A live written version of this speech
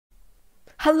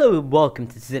Hello and welcome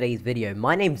to today's video.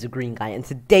 My name's the Green Guy and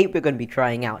today we're going to be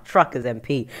trying out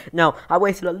truckersMP. Now, I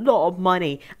wasted a lot of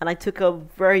money and I took a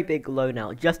very big loan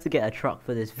out just to get a truck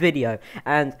for this video.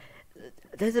 And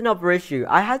there's another issue.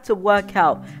 I had to work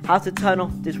out how to turn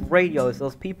off this radio so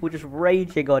there's people just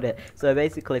raging on it. So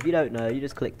basically, if you don't know, you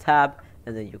just click tab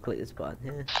and then you click this button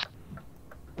here.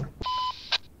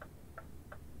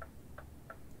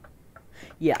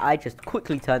 Yeah, I just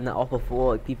quickly turned that off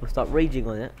before people start raging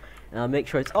on it. Make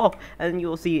sure it's off, and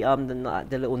you'll see the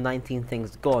little 19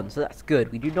 things gone. So that's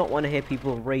good. We do not want to hear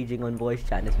people raging on voice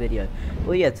chat in this video.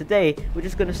 Well, yeah, today we're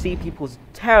just gonna see people's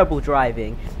terrible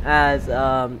driving, as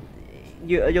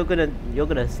you're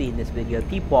gonna see in this video.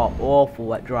 People are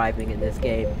awful at driving in this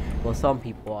game. Well, some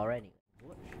people are anyway.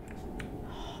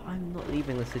 I'm not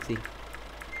leaving the city.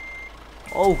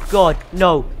 Oh God,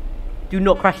 no! Do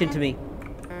not crash into me.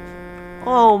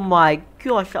 Oh my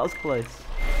gosh, that was close.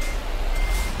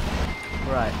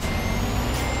 Right.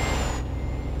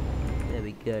 There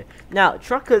we go. Now,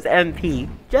 truckersMP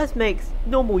just makes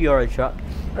normal Euro truck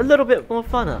a little bit more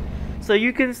funner. So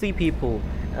you can see people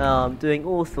doing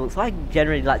all sorts. I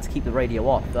generally like to keep the radio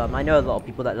off. I know a lot of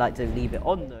people that like to leave it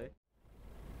on though.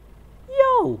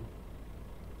 Yo!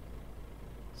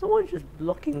 Someone's just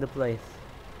blocking the place.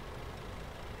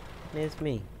 There's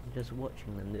me, just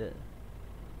watching them do it.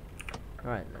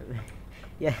 Alright,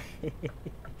 yeah.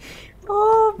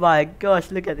 Oh my gosh,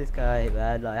 look at this guy,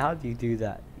 man. Like, how do you do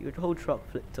that? Your whole truck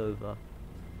flipped over.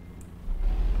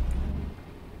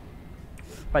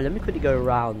 Right, let me quickly go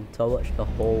around to watch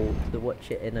watch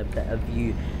it in a better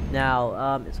view.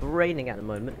 Now, it's raining at the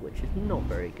moment, which is not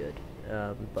very good.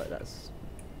 But that's...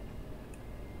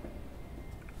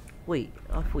 Wait,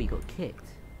 I thought you got kicked.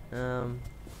 There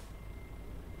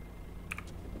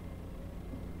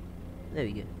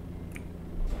we go.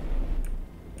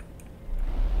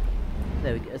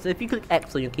 There we go. So if you click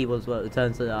X on your keyboard as well, it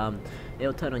turns to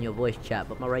it'll turn on your voice chat.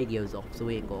 But my radio's off, so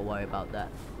we ain't gotta worry about that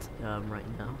right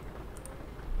now.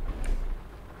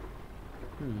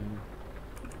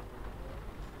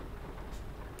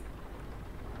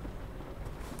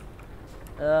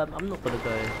 I'm not gonna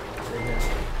go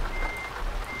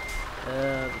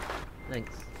here.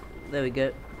 Thanks. There we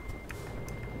go.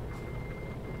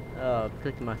 Oh, I'm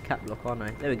clicking my cap block, aren't I?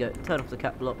 There we go. Turn off the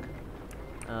cap block.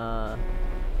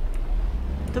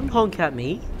 Don't honk at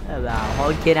me. Hello,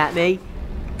 honking at me.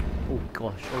 Oh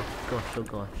gosh, oh gosh, oh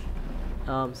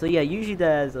gosh. So yeah, usually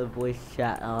there's a voice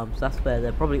chat. So that's where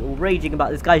they're probably all raging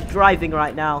about this guy's driving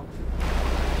right now.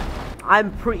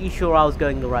 I'm pretty sure I was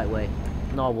going the right way.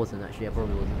 No, I wasn't actually. I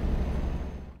probably wasn't.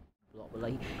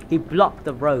 Like, he blocked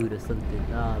the road or something.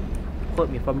 Quote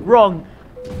me if I'm wrong.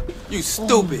 You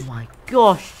stupid. Oh my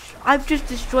gosh. I've just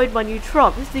destroyed my new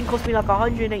truck. This thing cost me like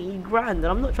 180 grand and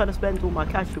I'm not trying to spend all my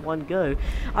cash in one go.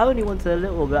 I only wanted a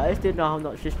little bit. I just didn't know how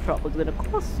much this truck was going to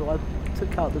cost, so I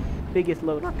took out the biggest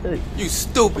loan I could. You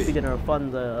stupid. I'm going to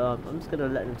refund the, I'm just going to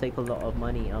let them take a lot of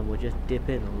money and we'll just dip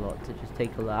in a lot to just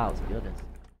take a lot out, to be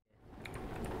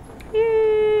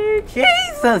honest.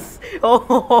 Jesus!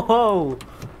 Oh,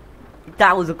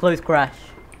 that was a close crash.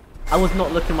 I was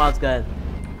not looking where I was going.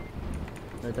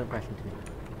 No, don't crash into me.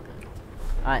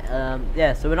 Alright,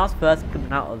 yeah, so when I was first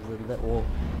coming out of the little,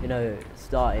 you know,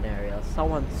 starting area,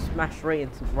 someone smashed right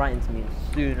into me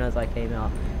as soon as I came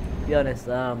out. To be honest,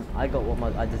 I got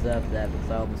what I deserved there because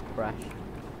I almost crashed.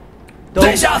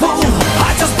 Deja vu!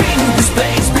 I just been in this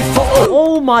place before!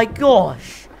 Oh my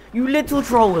gosh! You little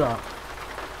troller!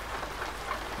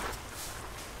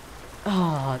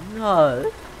 Oh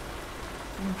no!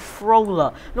 You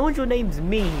troller! No wonder your name's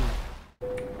mean!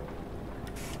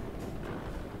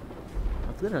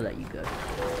 I'm gonna let you go.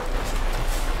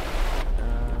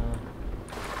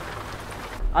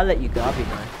 I'll let you go, I'll be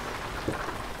nice.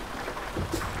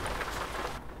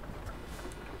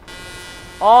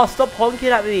 Oh, stop honking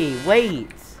at me! Wait!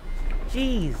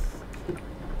 Jeez!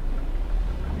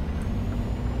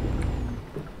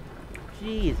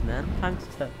 Jeez, man. Time to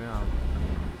turn around.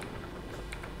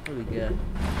 Here we go.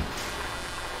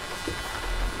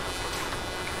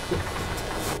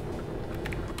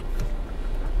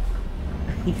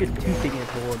 He's just tooting his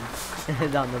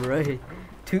horn down the road.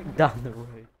 Toot down the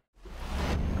road.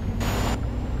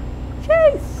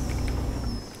 Chase!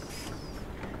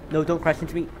 No, don't crash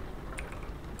into me.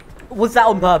 Was that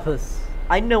on purpose?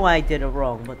 I know I did it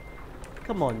wrong, but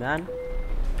come on, man.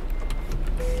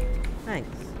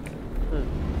 Thanks.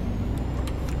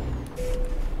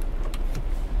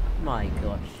 My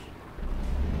gosh.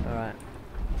 Alright.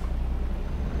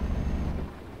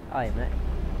 Alright, mate.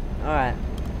 Alright.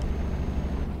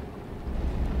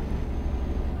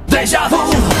 Deja vu,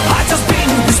 I just been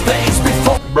in this place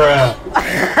before. Bruh.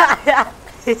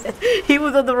 He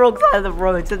was on the wrong side of the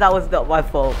road, so that was not my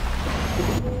fault.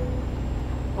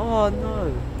 Oh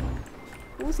no.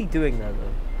 What was he doing there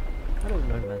though? I don't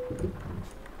know, man.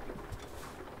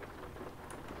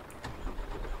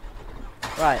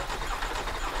 Right.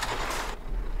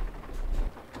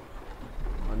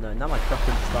 Oh no, now my truck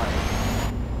is starting.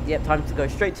 Yep, time to go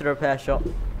straight to the repair shop.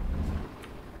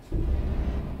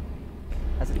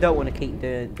 As I don't want to keep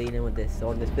dealing with this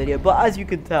on this video, but as you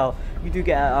can tell, you do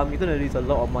get you're gonna lose a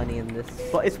lot of money in this,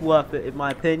 but it's worth it in my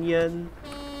opinion.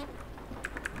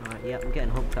 Alright, yeah, I'm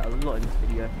getting honked out a lot in this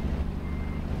video.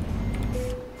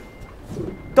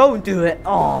 Don't do it!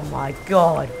 Oh my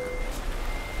god!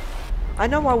 I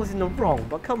know I was in the wrong,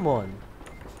 but come on.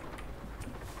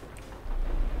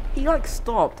 He like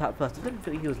stopped at first. I didn't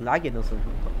think he was lagging or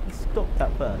something, but he stopped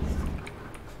at first.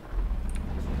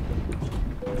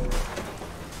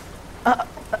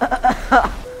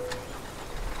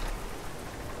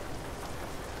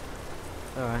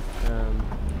 Alright,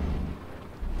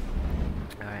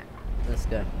 alright, let's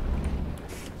go.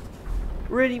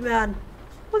 Really, man?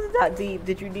 Was it that deep?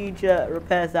 Did you need your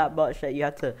repairs that much that you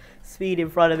had to speed in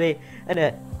front of me?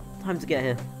 Anyway, time to get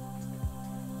here.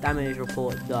 Damage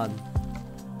report done.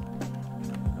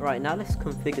 Alright, now let's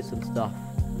configure some stuff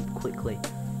quickly.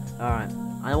 Alright,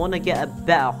 I want to get a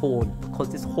better horn because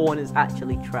this horn is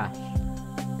actually trash.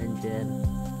 Engine,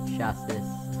 chassis,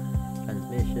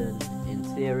 transmission,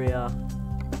 interior.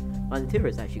 My interior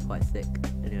is actually quite sick.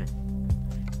 Anyway,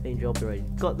 main job already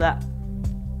got that.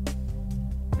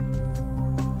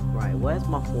 Right, where's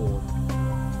my horn?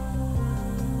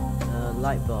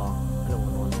 Light bar. I don't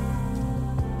want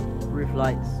one. Roof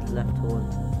lights, left horn.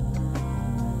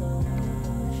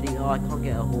 Sheet. Oh, I can't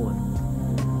get a horn.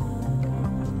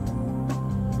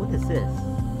 What is this?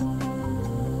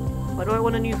 Why do I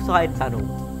want a new side panel?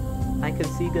 I can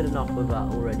see good enough with that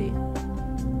already.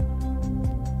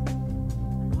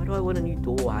 Why do I want a new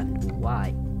door handle?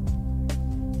 Why?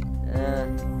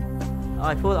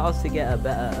 I thought I was to get a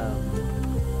better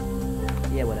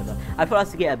yeah, whatever. I thought I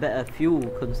was to get a better fuel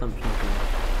consumption thing.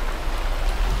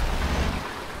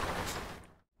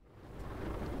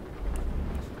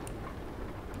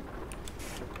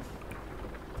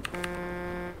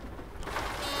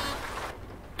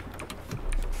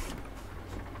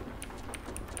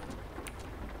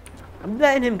 I'm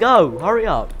letting him go. Hurry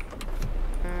up.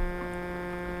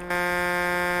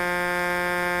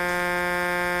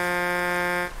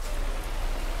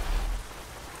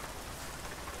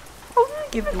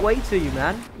 Give it way to you,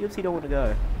 man. You obviously don't want to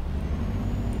go.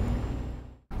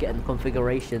 Getting the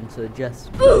configuration to adjust.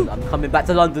 I'm coming back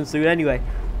to London soon anyway.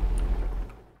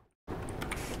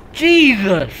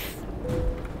 Jesus!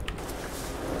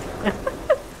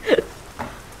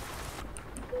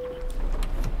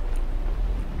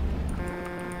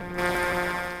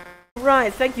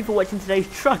 Right, thank you for watching today's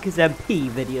truckersMP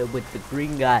video with the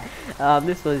green guy.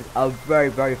 This was a very,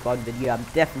 very fun video. I'm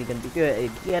definitely going to be doing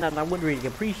it again, and I would really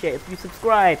appreciate it if you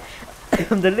subscribe.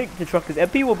 The link to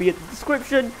truckersMP will be in the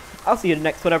description. I'll see you in the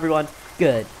next one, everyone.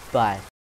 Goodbye.